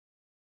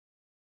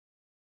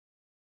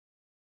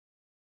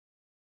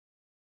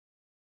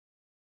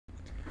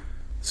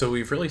So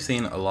we've really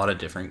seen a lot of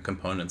different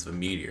components of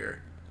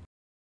Meteor.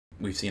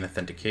 We've seen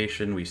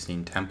authentication, we've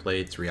seen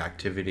templates,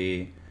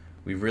 reactivity,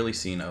 we've really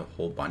seen a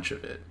whole bunch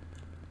of it.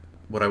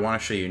 What I want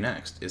to show you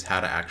next is how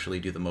to actually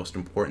do the most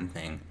important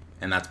thing,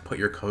 and that's put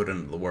your code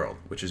into the world,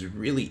 which is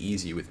really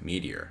easy with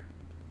Meteor.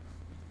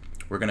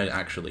 We're going to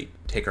actually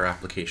take our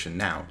application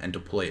now and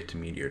deploy it to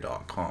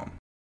Meteor.com.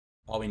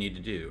 All we need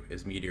to do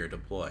is Meteor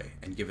deploy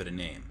and give it a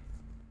name.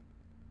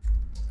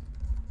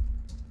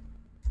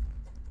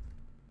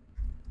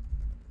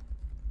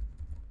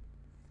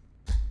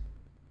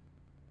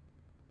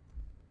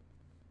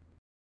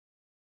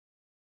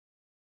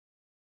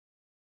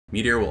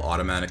 Meteor will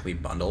automatically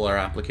bundle our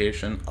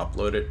application,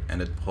 upload it,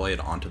 and deploy it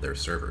onto their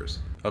servers.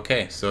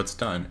 Okay, so it's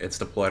done. It's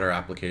deployed our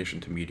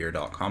application to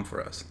Meteor.com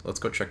for us. Let's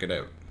go check it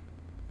out.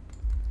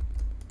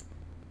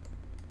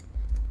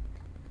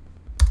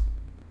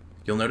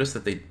 You'll notice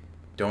that they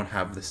don't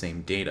have the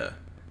same data.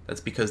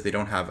 That's because they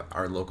don't have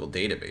our local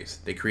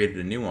database. They created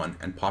a new one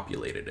and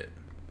populated it.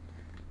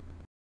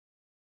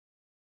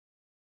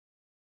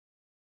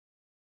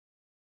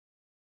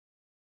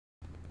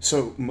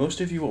 So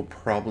most of you will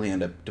probably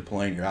end up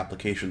deploying your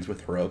applications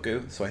with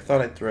Heroku, so I thought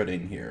I'd throw it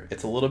in here.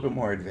 It's a little bit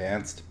more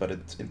advanced, but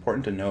it's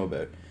important to know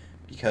about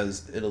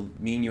because it'll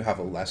mean you have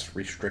a less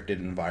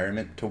restricted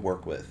environment to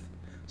work with.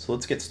 So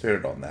let's get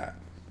started on that.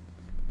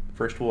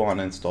 First we'll want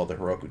to install the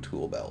Heroku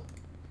Toolbelt.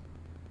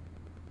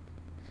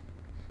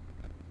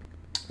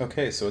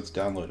 Okay, so it's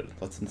downloaded.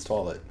 Let's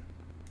install it.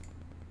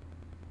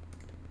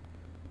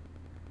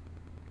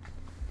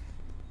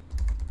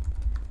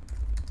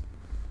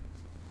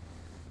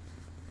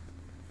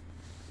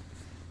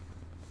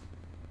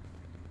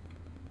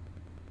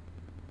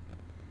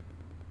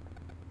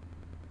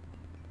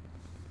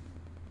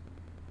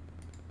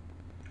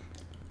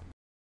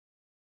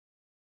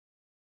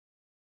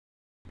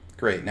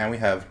 Great, now we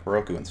have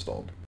Heroku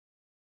installed.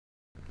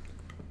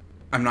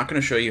 I'm not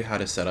going to show you how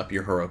to set up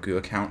your Heroku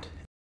account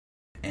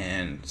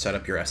and set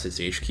up your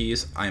SSH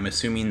keys. I'm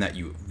assuming that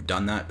you've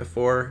done that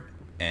before,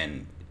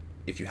 and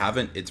if you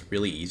haven't, it's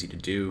really easy to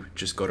do.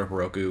 Just go to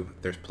Heroku.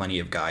 There's plenty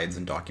of guides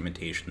and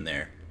documentation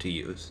there to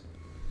use.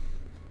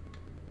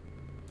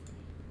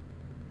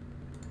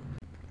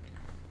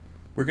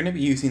 We're going to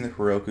be using the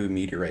Heroku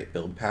Meteorite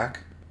build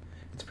pack.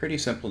 It's pretty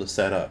simple to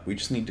set up. We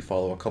just need to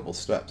follow a couple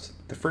steps.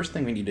 The first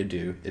thing we need to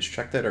do is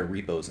check that our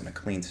repo is in a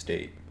clean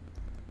state.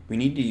 We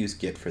need to use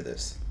Git for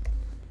this.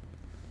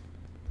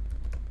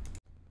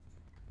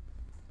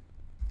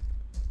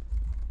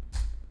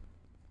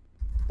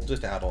 We'll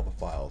just add all the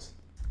files.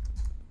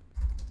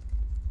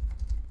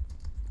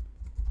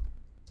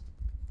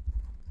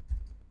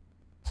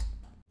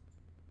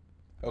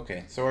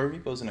 Okay, so our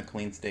repo's in a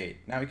clean state.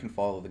 Now we can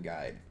follow the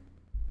guide.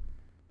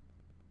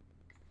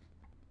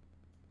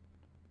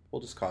 We'll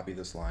just copy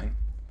this line.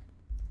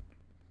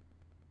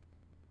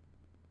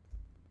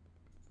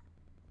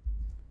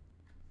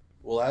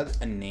 We'll add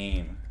a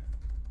name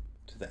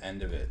to the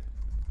end of it,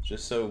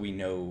 just so we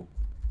know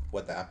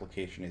what the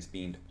application is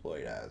being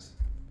deployed as.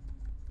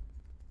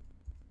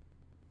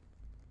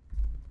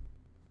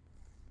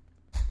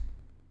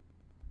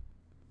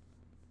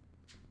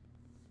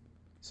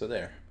 So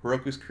there,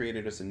 Heroku's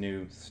created us a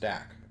new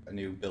stack, a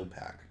new build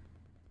pack.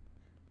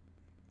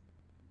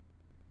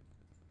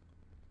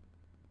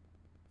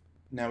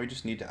 Now we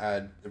just need to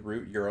add the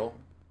root URL.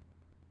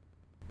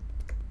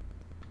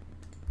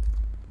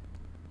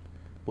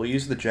 We'll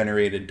use the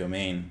generated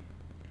domain.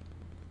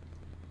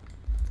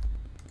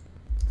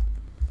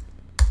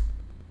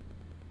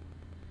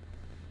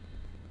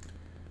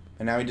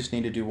 And now we just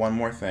need to do one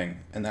more thing,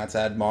 and that's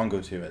add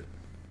Mongo to it.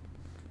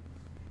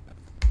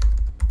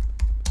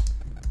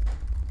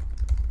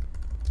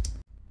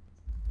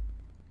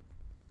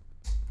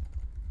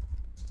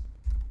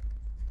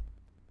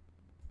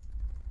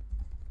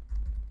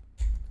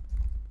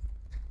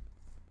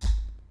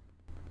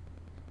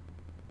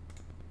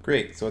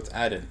 Great, so it's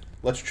added.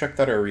 Let's check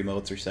that our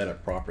remotes are set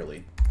up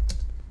properly.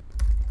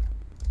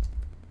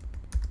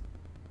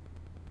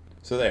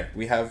 So there,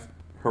 we have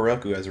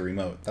Heroku as a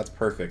remote. That's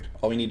perfect.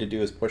 All we need to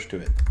do is push to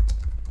it.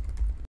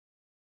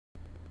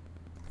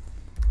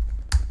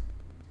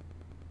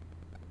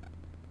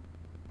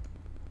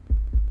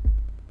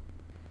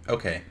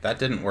 Okay, that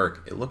didn't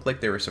work. It looked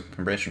like there were some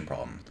permission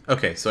problems.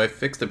 Okay, so I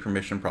fixed the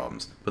permission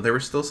problems, but there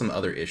were still some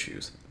other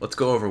issues. Let's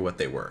go over what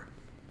they were.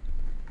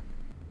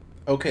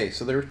 Okay,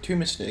 so there were two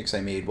mistakes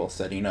I made while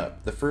setting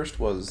up. The first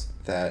was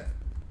that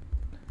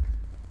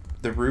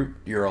the root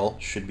URL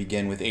should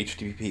begin with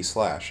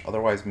http/,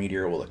 otherwise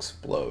Meteor will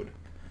explode.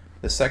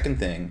 The second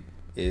thing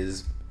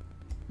is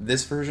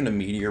this version of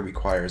Meteor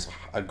requires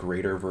a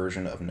greater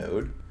version of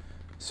Node,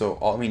 so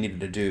all we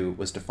needed to do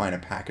was define a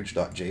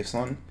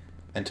package.json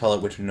and tell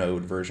it which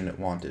Node version it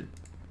wanted.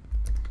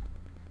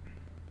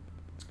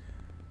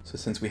 So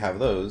since we have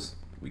those,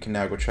 we can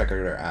now go check out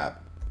our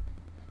app.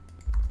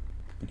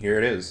 And here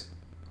it is.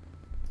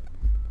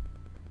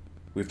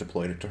 We've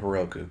deployed it to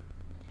Heroku.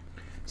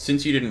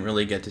 Since you didn't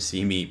really get to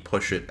see me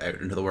push it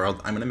out into the world,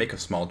 I'm going to make a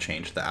small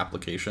change to the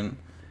application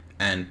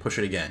and push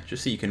it again,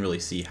 just so you can really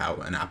see how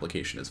an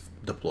application is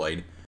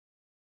deployed.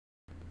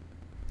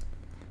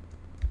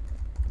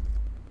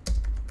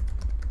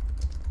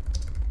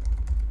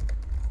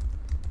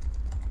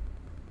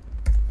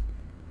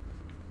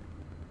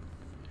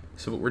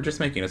 So we're just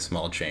making a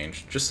small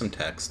change, just some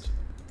text.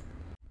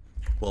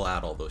 We'll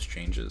add all those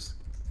changes.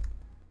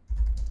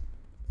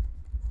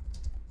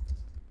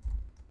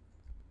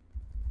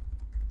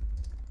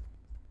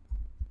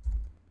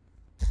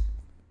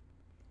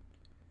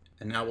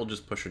 And now we'll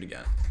just push it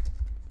again.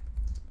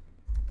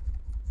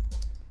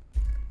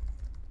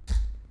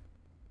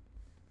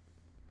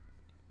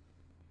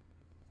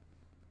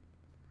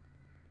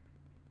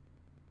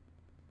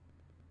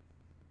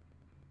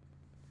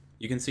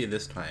 You can see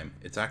this time,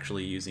 it's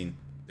actually using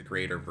the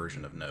greater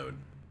version of Node.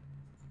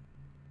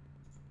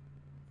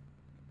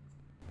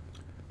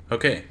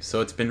 Okay,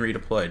 so it's been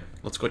redeployed.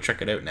 Let's go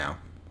check it out now.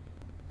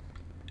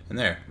 And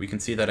there, we can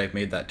see that I've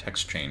made that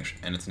text change,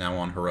 and it's now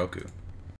on Heroku.